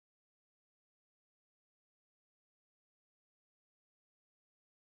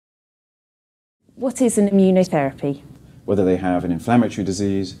What is an immunotherapy? Whether they have an inflammatory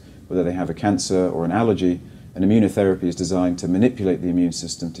disease, whether they have a cancer or an allergy, an immunotherapy is designed to manipulate the immune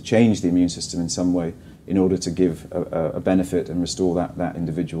system, to change the immune system in some way in order to give a benefit and restore that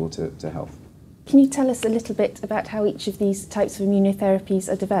individual to health. Can you tell us a little bit about how each of these types of immunotherapies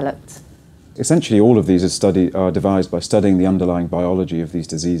are developed? Essentially, all of these are devised by studying the underlying biology of these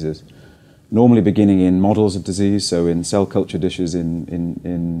diseases, normally beginning in models of disease, so in cell culture dishes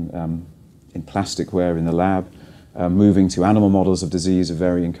in plasticware in the lab, moving to animal models of disease of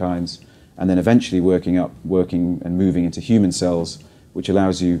varying kinds, and then eventually working and moving into human cells, which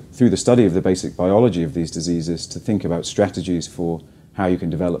allows you, through the study of the basic biology of these diseases, to think about strategies for how you can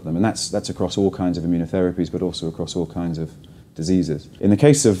develop them. And that's across all kinds of immunotherapies, but also across all kinds of diseases. In the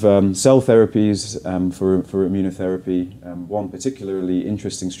case of cell therapies for immunotherapy, one particularly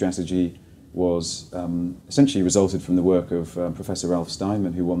interesting strategy was essentially resulted from the work of Professor Ralph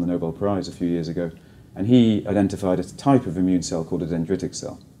Steinman, who won the Nobel Prize a few years ago. And he identified a type of immune cell called a dendritic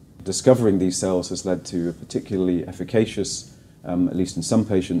cell. Discovering these cells has led to a particularly efficacious, at least in some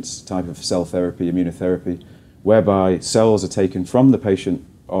patients, type of cell therapy, immunotherapy, whereby cells are taken from the patient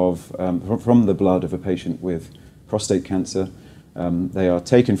from the blood of a patient with prostate cancer. They are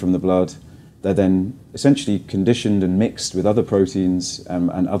taken from the blood. They're then essentially conditioned and mixed with other proteins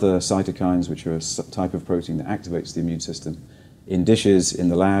and other cytokines, which are a type of protein that activates the immune system, in dishes in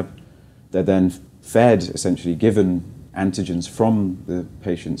the lab. They're then fed, essentially given antigens from the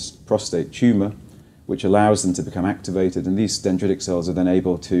patient's prostate tumor, which allows them to become activated, and these dendritic cells are then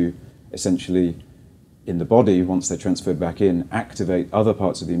able to essentially, in the body, once they're transferred back in, activate other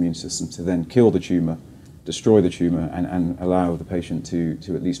parts of the immune system to then kill the tumor, destroy the tumor, and allow the patient to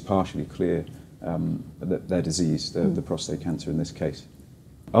at least partially clear their disease, the prostate cancer in this case.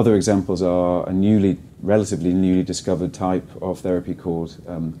 Other examples are a relatively newly discovered type of therapy called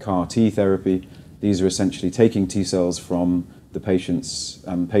CAR T therapy. These are essentially taking T cells from the patients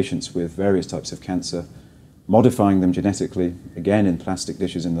with various types of cancer, modifying them genetically, again in plastic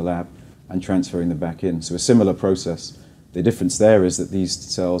dishes in the lab, and transferring them back in. So a similar process. The difference there is that these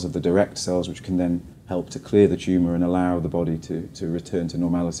cells are the direct cells which can then help to clear the tumor and allow the body to return to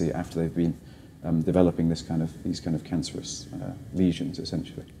normality after they've been developing these kind of cancerous lesions,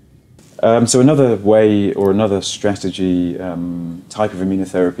 essentially. So another way or another strategy type of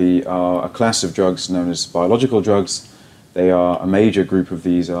immunotherapy are a class of drugs known as biological drugs. They are a major group of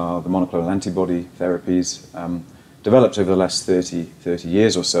these are the monoclonal antibody therapies developed over the last 30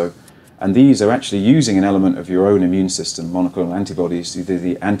 years or so. And these are actually using an element of your own immune system, monoclonal antibodies,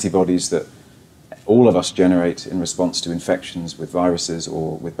 the antibodies that all of us generate in response to infections with viruses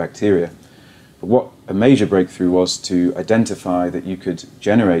or with bacteria. But what a major breakthrough was to identify that you could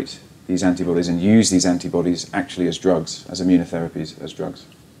generate these antibodies and use these antibodies actually as drugs, as immunotherapies, as drugs.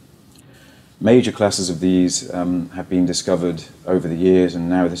 Major classes of these have been discovered over the years, and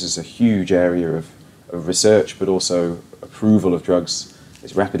now this is a huge area of research, but also approval of drugs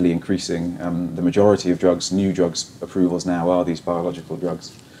is rapidly increasing. The majority of drugs, new drugs approvals now are these biological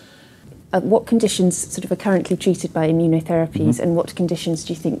drugs. What conditions sort of are currently treated by immunotherapies, and what conditions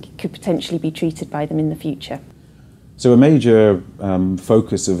do you think could potentially be treated by them in the future? So a major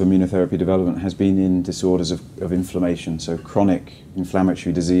focus of immunotherapy development has been in disorders of inflammation, so chronic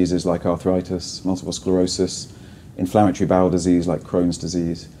inflammatory diseases like arthritis, multiple sclerosis, inflammatory bowel disease like Crohn's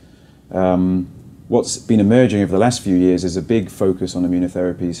disease. What's been emerging over the last few years is a big focus on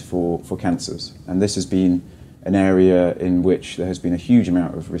immunotherapies for cancers, and this has been an area in which there has been a huge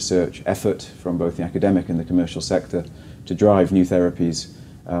amount of research effort from both the academic and the commercial sector to drive new therapies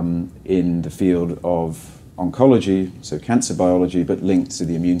in the field of oncology, so cancer biology, but linked to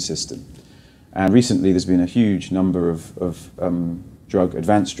the immune system. And recently there's been a huge number of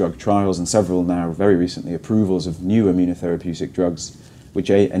advanced drug trials, and several now very recently approvals of new immunotherapeutic drugs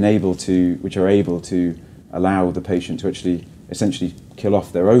which are able to allow the patient to actually essentially kill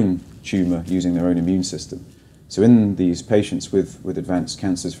off their own tumour using their own immune system. So in these patients with advanced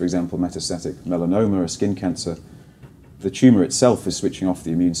cancers, for example metastatic melanoma or skin cancer, the tumour itself is switching off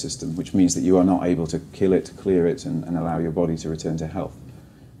the immune system, which means that you are not able to kill it, clear it, and allow your body to return to health.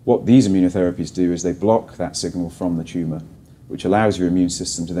 What these immunotherapies do is they block that signal from the tumour, which allows your immune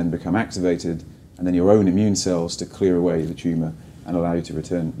system to then become activated, and then your own immune cells to clear away the tumour and allow you to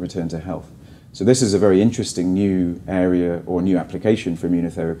return to health. So this is a very interesting new area or new application for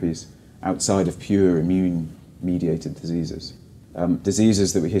immunotherapies outside of pure immune-mediated diseases.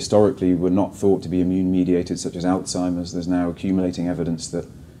 Diseases that we historically were not thought to be immune-mediated, such as Alzheimer's. There's now accumulating evidence that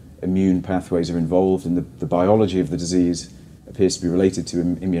immune pathways are involved, and the biology of the disease appears to be related to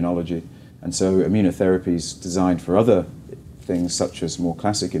immunology. And so immunotherapies designed for other things such as more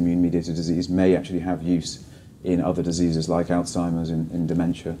classic immune-mediated disease may actually have use in other diseases like Alzheimer's, in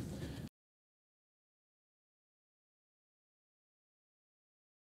dementia.